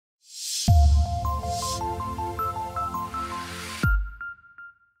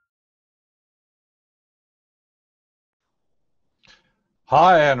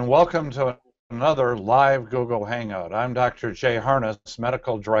Hi, and welcome to another live Google Hangout. I'm Dr. Jay Harness,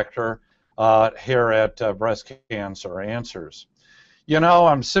 Medical Director here at Breast Cancer Answers. You know,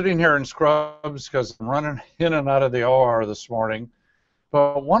 I'm sitting here in scrubs because I'm running in and out of the OR this morning.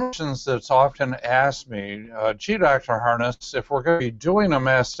 But one of the questions that's often asked me, gee, Dr. Harness, if we're going to be doing a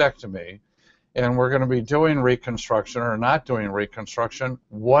mastectomy and we're going to be doing reconstruction or not doing reconstruction,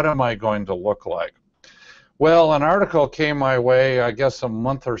 what am I going to look like? Well, an article came my way, I guess, a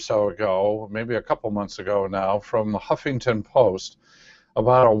month or so ago, maybe a couple months ago now, from the Huffington Post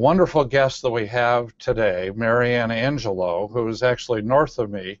about a wonderful guest that we have today, Marianne Angelo, who is actually north of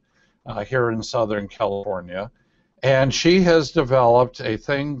me here in Southern California. And she has developed a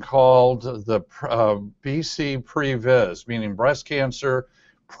thing called the BC Pre-vis, meaning Breast Cancer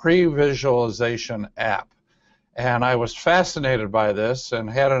Previsualization app. And I was fascinated by this and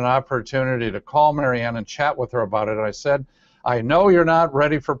had an opportunity to call Marianne and chat with her about it. I said, I know you're not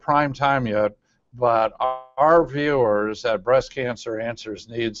ready for prime time yet, but our viewers at Breast Cancer Answers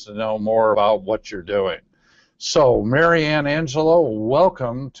needs to know more about what you're doing. So, Marianne Angelo,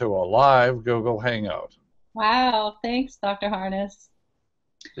 welcome to a live Google Hangout. Wow, thanks, Dr. Harness.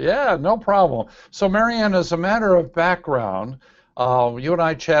 Yeah, no problem. So, Marianne, as a matter of background, you and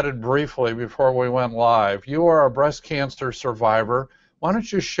I chatted briefly before we went live. You are a breast cancer survivor. Why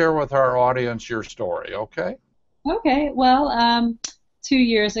don't you share with our audience your story, okay? Okay, well, 2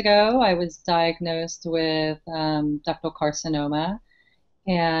 years ago, I was diagnosed with ductal carcinoma,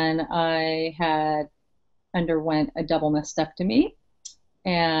 and I had underwent a double mastectomy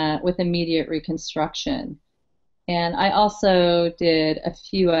and with immediate reconstruction. And I also did a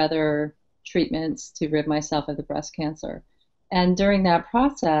few other treatments to rid myself of the breast cancer. And during that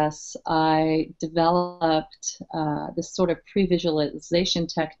process, I developed this sort of pre-visualization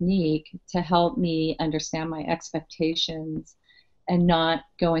technique to help me understand my expectations and not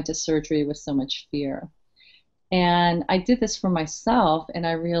go into surgery with so much fear. And I did this for myself, and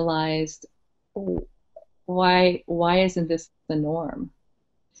I realized, "Oh, why isn't this the norm?"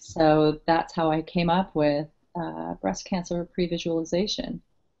 So that's how I came up with breast cancer pre-visualization.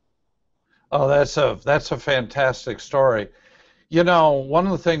 Oh, that's a fantastic story. You know, one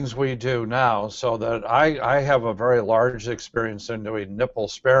of the things we do now, so that I have a very large experience in doing nipple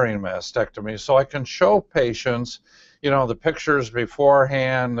sparing mastectomy, so I can show patients, the pictures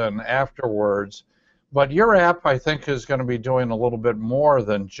beforehand and afterwards. But your app, I think, is going to be doing a little bit more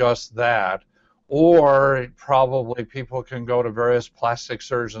than just that. Or probably people can go to various plastic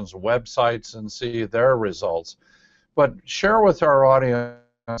surgeons' websites and see their results. But share with our audience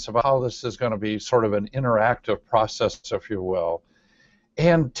about how this is going to be sort of an interactive process, if you will.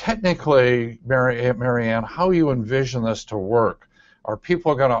 And technically, Marianne, how you envision this to work. Are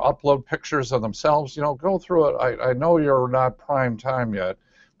people going to upload pictures of themselves? Go through it. I know you're not prime time yet,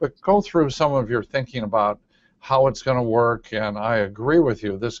 but go through some of your thinking about how it's going to work. And I agree with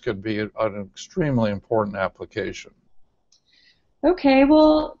you. This could be an extremely important application. Okay,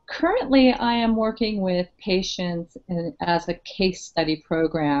 well, currently I am working with patients as a case study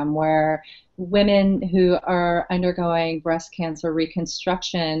program where women who are undergoing breast cancer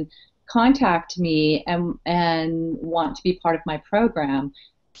reconstruction contact me and want to be part of my program.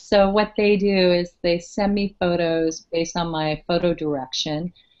 So what they do is they send me photos based on my photo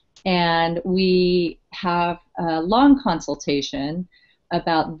direction, and we have a long consultation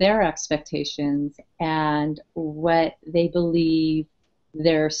about their expectations and what they believe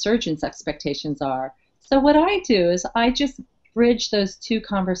their surgeon's expectations are. So what I do is I just bridge those two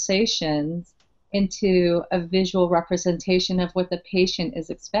conversations into a visual representation of what the patient is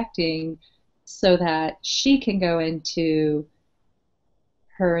expecting so that she can go into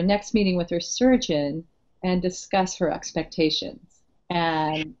her next meeting with her surgeon and discuss her expectations.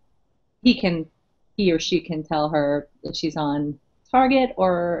 And he or she can tell her if she's on target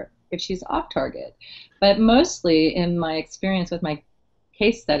or if she's off target. But mostly in my experience with my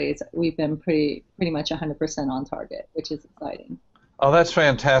case studies, we've been pretty much 100% on target, which is exciting. Oh, that's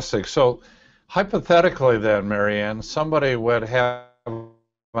fantastic. So hypothetically then, Marianne, somebody would have an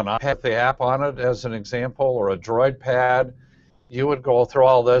iPad with the app on it as an example, or a Droid pad. You would go through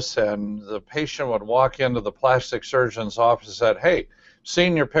all this, and the patient would walk into the plastic surgeon's office and said, hey,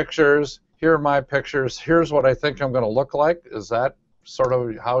 seen your pictures, here are my pictures, here's what I think I'm going to look like. Is that sort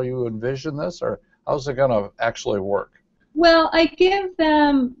of how you envision this, or how's it going to actually work? Well, I give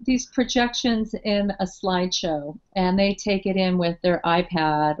them these projections in a slideshow, and they take it in with their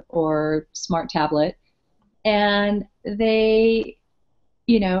iPad or smart tablet, and they,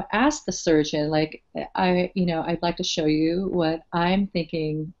 ask the surgeon, like, I'd like to show you what I'm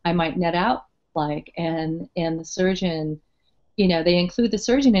thinking I might net out like, and the surgeon they include the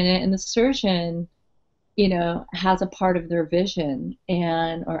surgeon in it, and the surgeon, has a part of their vision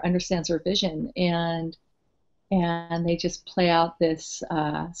and or understands their vision, and they just play out this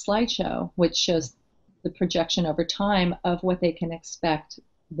slideshow, which shows the projection over time of what they can expect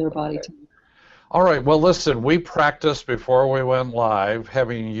their body Okay. to be. All right, well, listen, we practiced before we went live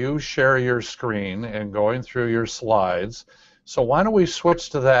having you share your screen and going through your slides. So why don't we switch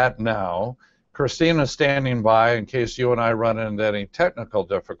to that now? Christina's standing by in case you and I run into any technical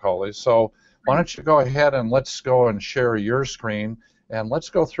difficulties. So why don't you go ahead and let's go and share your screen and let's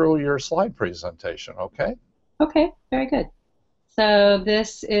go through your slide presentation, okay? Okay, very good. So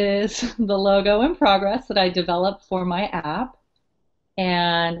this is the logo in progress that I developed for my app,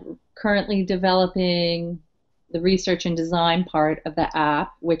 and currently developing the research and design part of the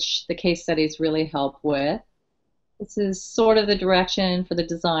app, which the case studies really help with. This is sort of the direction for the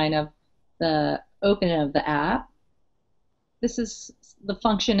design of the opening of the app. This is the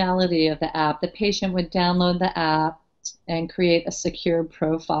functionality of the app. The patient would download the app and create a secure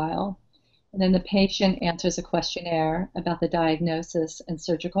profile. And then the patient answers a questionnaire about the diagnosis and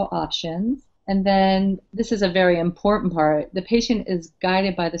surgical options. And then this is a very important part. The patient is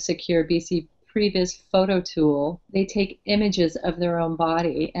guided by the secure BC Pre-vis photo tool. They take images of their own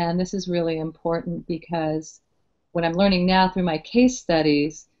body. And this is really important because what I'm learning now through my case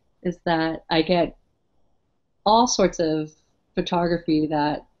studies is that I get all sorts of photography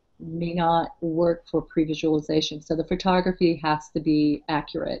that may not work for pre-visualization. So the photography has to be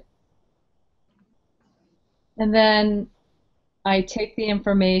accurate. And then I take the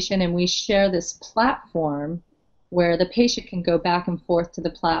information and we share this platform where the patient can go back and forth to the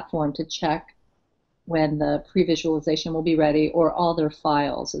platform to check when the pre-visualization will be ready, or all their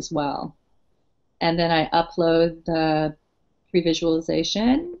files as well. And then I upload the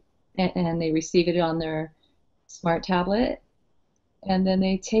pre-visualization and they receive it on their smart tablet. And then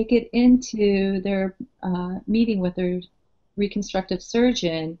they take it into their meeting with their reconstructive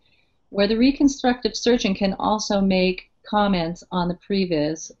surgeon, where the reconstructive surgeon can also make comments on the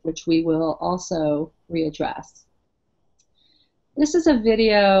pre-vis, which we will also readdress. This is a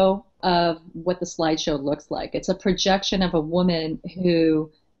video of what the slideshow looks like. It's a projection of a woman who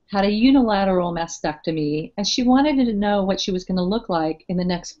had a unilateral mastectomy, and she wanted to know what she was going to look like in the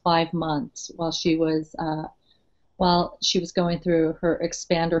next 5 months while she was going through her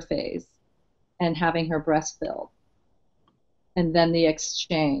expander phase and having her breast filled, and then the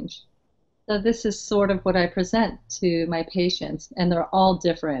exchange. So this is sort of what I present to my patients, and they're all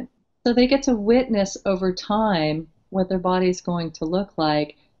different. So they get to witness over time what their body's going to look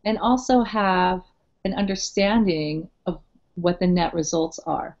like, and also have an understanding of what the net results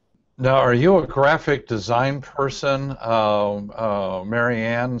are. Now, are you a graphic design person,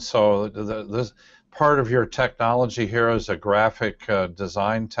 Marianne? So this part of your technology here is a graphic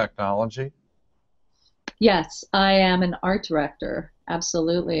design technology? Yes, I am an art director,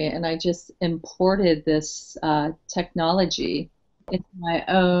 absolutely, and I just imported this technology into my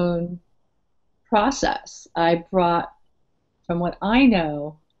own process. I brought, from what I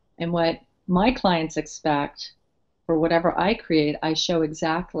know and what my clients expect, for whatever I create, I show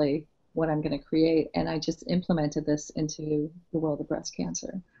exactly what I'm going to create, and I just implemented this into the world of breast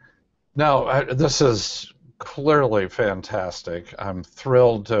cancer. Now, this is clearly fantastic. I'm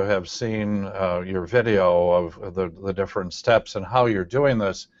thrilled to have seen your video of the different steps and how you're doing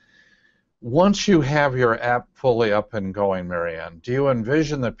this. Once you have your app fully up and going, Marianne, do you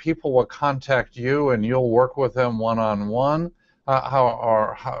envision that people will contact you and you'll work with them one-on-one?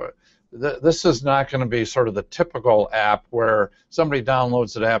 This is not going to be sort of the typical app where somebody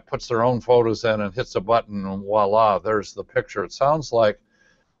downloads an app, puts their own photos in, and hits a button, and voila, there's the picture. It sounds like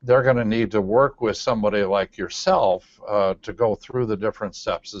they're going to need to work with somebody like yourself to go through the different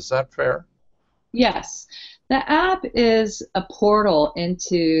steps. Is that fair? Yes, the app is a portal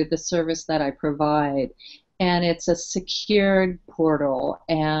into the service that I provide, and it's a secured portal.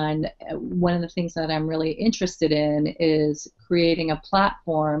 And one of the things that I'm really interested in is creating a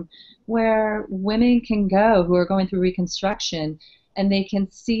platform where women can go who are going through reconstruction, and they can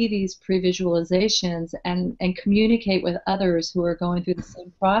see these pre-visualizations and communicate with others who are going through the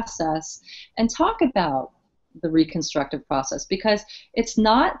same process and talk about the reconstructive process, because it's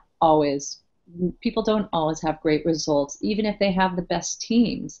not always, people don't always have great results, even if they have the best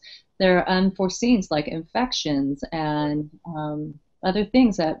teams. There are unforeseens like infections and other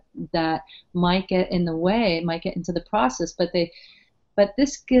things that might get in the way, might get into the process, but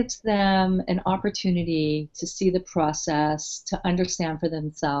this gives them an opportunity to see the process, to understand for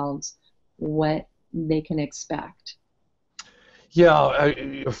themselves what they can expect. Yeah,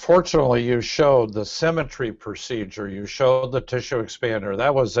 fortunately, you showed the symmetry procedure. You showed the tissue expander.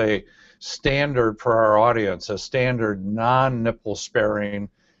 That was a standard for our audience, a standard non-nipple sparing,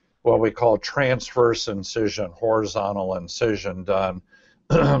 what we call transverse incision, horizontal incision done.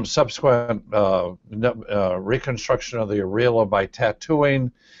 Subsequent reconstruction of the areola by tattooing.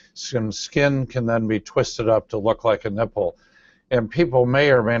 Some skin can then be twisted up to look like a nipple. And people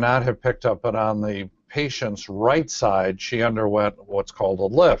may or may not have picked up, but on the patient's right side, she underwent what's called a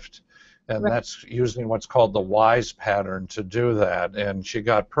lift. And Right. that's using what's called the WISE pattern to do that. And she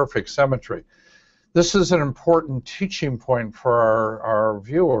got perfect symmetry. This is an important teaching point for our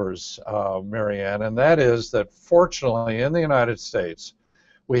viewers, Marianne, and that is that fortunately in the United States,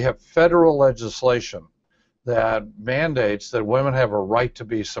 we have federal legislation that mandates that women have a right to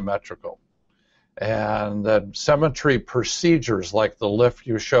be symmetrical, and that symmetry procedures like the lift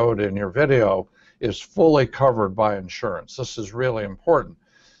you showed in your video is fully covered by insurance. This is really important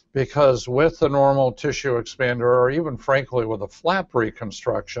because with the normal tissue expander, or even frankly with a flap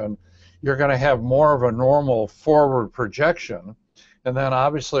reconstruction, you're going to have more of a normal forward projection, and then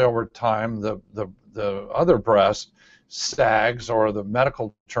obviously over time the other breast sags, or the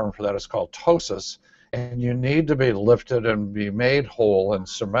medical term for that is called ptosis, and you need to be lifted and be made whole and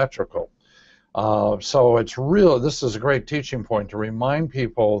symmetrical. So it's real. This is a great teaching point to remind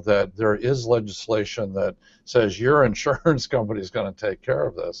people that there is legislation that says your insurance company is going to take care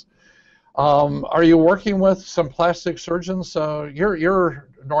of this. Are you working with some plastic surgeons? You're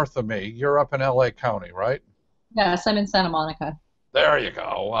north of me. You're up in LA County, right? Yes, I'm in Santa Monica. There you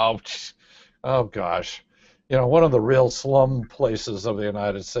go. Oh gosh. You know, one of the real slum places of the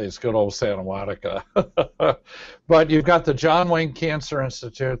United States, good old Santa Monica. But you've got the John Wayne Cancer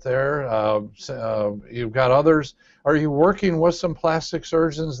Institute there. You've got others. Are you working with some plastic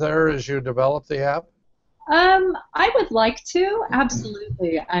surgeons there as you develop the app? I would like to,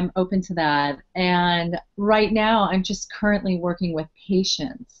 absolutely. I'm open to that. And right now, I'm just currently working with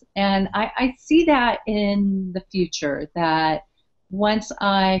patients. And I see that in the future, that once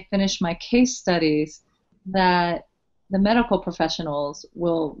I finish my case studies, that the medical professionals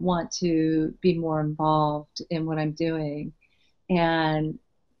will want to be more involved in what I'm doing and,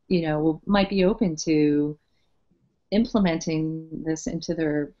 might be open to implementing this into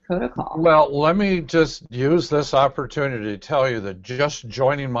their protocol. Well, let me just use this opportunity to tell you that just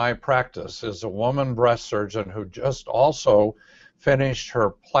joining my practice is a woman breast surgeon who just also finished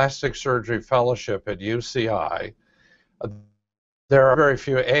her plastic surgery fellowship at UCI. There are very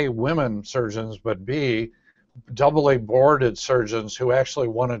few A, women surgeons, but B, doubly boarded surgeons who actually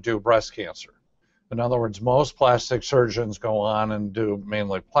want to do breast cancer. In other words, most plastic surgeons go on and do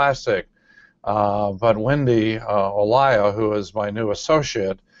mainly plastic. But Wendy Olaya, who is my new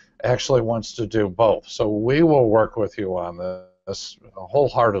associate, actually wants to do both. So we will work with you on this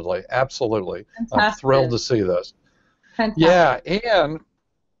wholeheartedly, absolutely. Fantastic. I'm thrilled to see this. Fantastic. Yeah, and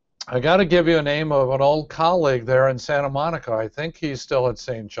I got to give you a name of an old colleague there in Santa Monica. I think he's still at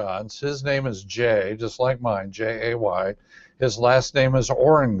St. John's. His name is Jay, just like mine, J-A-Y. His last name is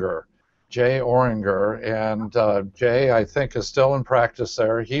Oringer, Jay Oringer. And Jay, I think, is still in practice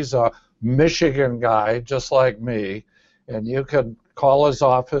there. He's a Michigan guy, just like me, and you could call his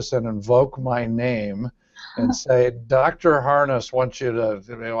office and invoke my name and say, Dr. Harness wants you to,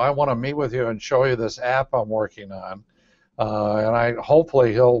 I want to meet with you and show you this app I'm working on. And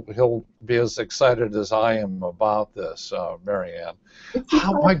hopefully he'll be as excited as I am about this, Marianne.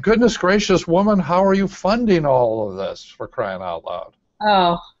 My goodness gracious, woman, how are you funding all of this, for crying out loud?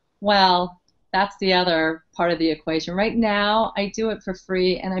 Oh, well, that's the other part of the equation. Right now, I do it for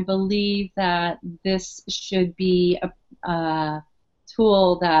free, and I believe that this should be a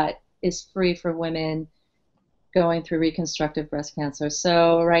tool that is free for women going through reconstructive breast cancer.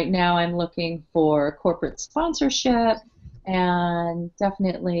 So right now, I'm looking for corporate sponsorship and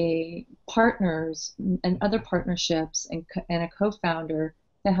definitely partners and other partnerships and a co-founder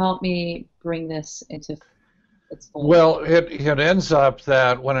to help me bring this into its full. Well, it ends up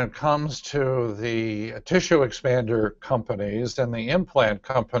that when it comes to the tissue expander companies and the implant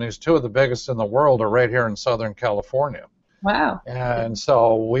companies, two of the biggest in the world are right here in Southern California. Wow. And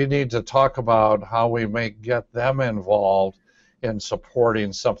so we need to talk about how we may get them involved in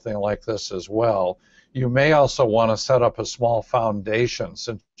supporting something like this as well. You may also want to set up a small foundation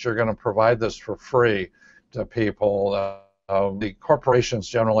since you're going to provide this for free to people. The corporations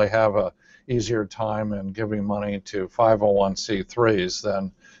generally have a easier time in giving money to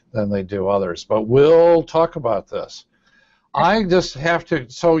 501c3s than they do others. But we'll talk about this. I just have to,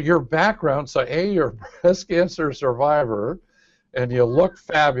 so your background, so A, you're a breast cancer survivor, and you look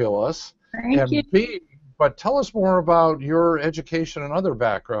fabulous, Thank and you. B, but tell us more about your education and other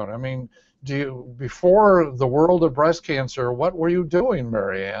background. I mean, before the world of breast cancer, what were you doing,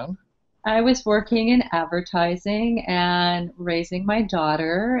 Marianne? I was working in advertising and raising my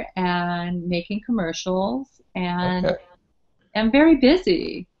daughter and making commercials, and Okay. I'm very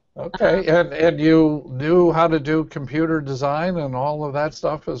busy. Okay, and you knew how to do computer design and all of that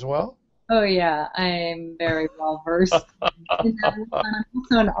stuff as well? Oh yeah, I'm very well versed in that. I'm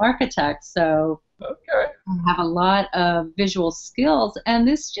also an architect, so Okay. I have a lot of visual skills, and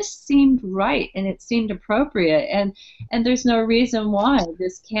this just seemed right and it seemed appropriate, and there's no reason why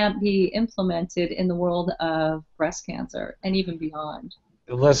this can't be implemented in the world of breast cancer and even beyond.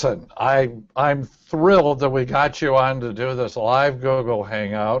 Listen, I'm thrilled that we got you on to do this live Google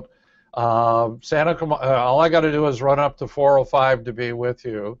Hangout. All I got to do is run up to 405 to be with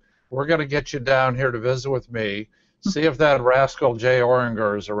you. We're going to get you down here to visit with me. See if that rascal Jay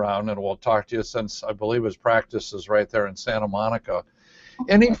Oringer is around, and we'll talk to you since I believe his practice is right there in Santa Monica.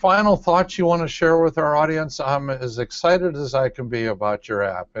 Any final thoughts you want to share with our audience? I'm as excited as I can be about your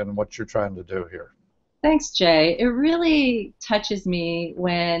app and what you're trying to do here. Thanks, Jay. It really touches me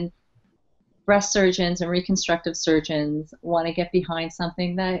when breast surgeons and reconstructive surgeons want to get behind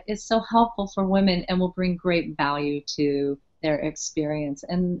something that is so helpful for women and will bring great value to their experience.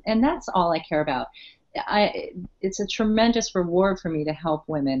 And that's all I care about. It's a tremendous reward for me to help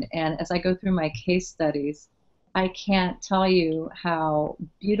women. And as I go through my case studies, I can't tell you how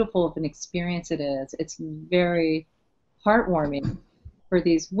beautiful of an experience it is. It's very heartwarming for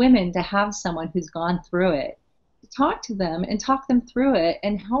these women to have someone who's gone through it, to talk to them and talk them through it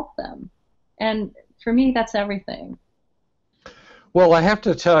and help them. And for me, that's everything. Well, I have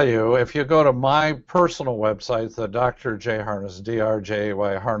to tell you, if you go to my personal website, the Dr. J Harness,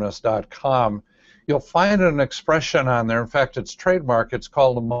 drjyharness.com, you'll find an expression on there. In fact, it's trademark. It's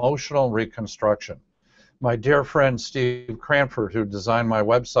called emotional reconstruction. My dear friend Steve Cranford, who designed my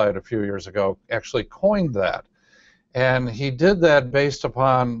website a few years ago, actually coined that. And he did that based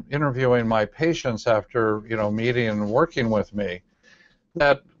upon interviewing my patients after, meeting and working with me.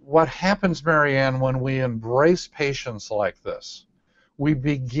 That what happens, Marianne, when we embrace patients like this, we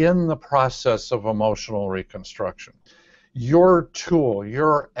begin the process of emotional reconstruction. Your tool,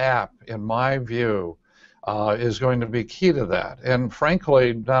 your app, in my view, is going to be key to that. And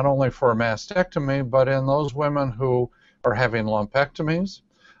frankly, not only for a mastectomy, but in those women who are having lumpectomies.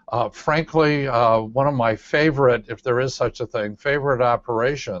 Frankly, one of my favorite, if there is such a thing, favorite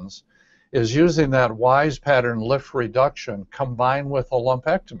operations is using that WISE pattern lift reduction combined with a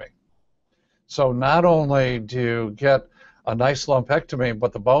lumpectomy. So not only do you get a nice lumpectomy,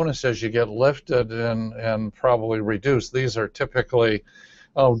 but the bonus is you get lifted and probably reduced. These are typically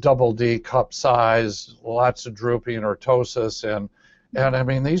double D cup size, lots of drooping or ptosis, and I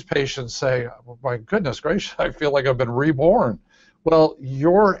mean, these patients say, oh, my goodness gracious, I feel like I've been reborn. Well,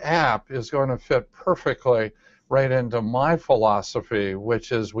 your app is going to fit perfectly right into my philosophy,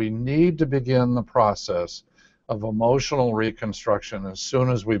 which is we need to begin the process of emotional reconstruction as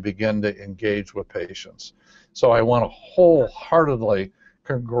soon as we begin to engage with patients. So I want to wholeheartedly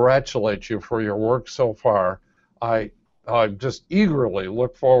congratulate you for your work so far. I just eagerly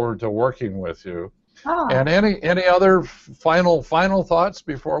look forward to working with you. Ah, And any other final thoughts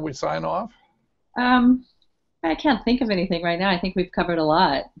before we sign off? um, I can't think of anything right now. I think we've covered a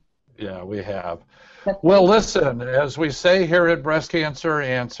lot. Yeah, we have. But Well, listen, as we say here at Breast Cancer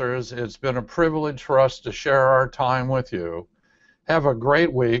Answers, it's been a privilege for us to share our time with you. Have a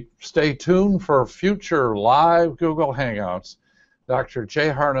great week. Stay tuned for future live Google Hangouts. Dr. Jay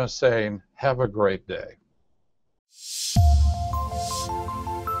Harness saying, have a great day.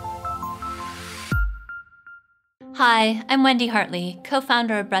 Hi, I'm Wendy Hartley,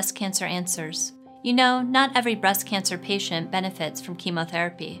 co-founder of Breast Cancer Answers. You know, not every breast cancer patient benefits from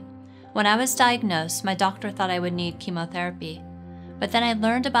chemotherapy. When I was diagnosed, my doctor thought I would need chemotherapy. But then I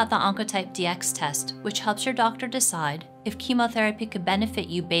learned about the Oncotype DX test, which helps your doctor decide if chemotherapy could benefit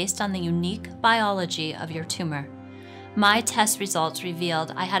you based on the unique biology of your tumor. My test results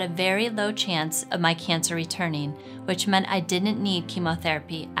revealed I had a very low chance of my cancer returning, which meant I didn't need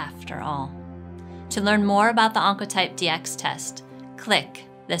chemotherapy after all. To learn more about the Oncotype DX test, click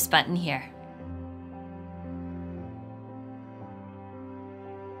this button here.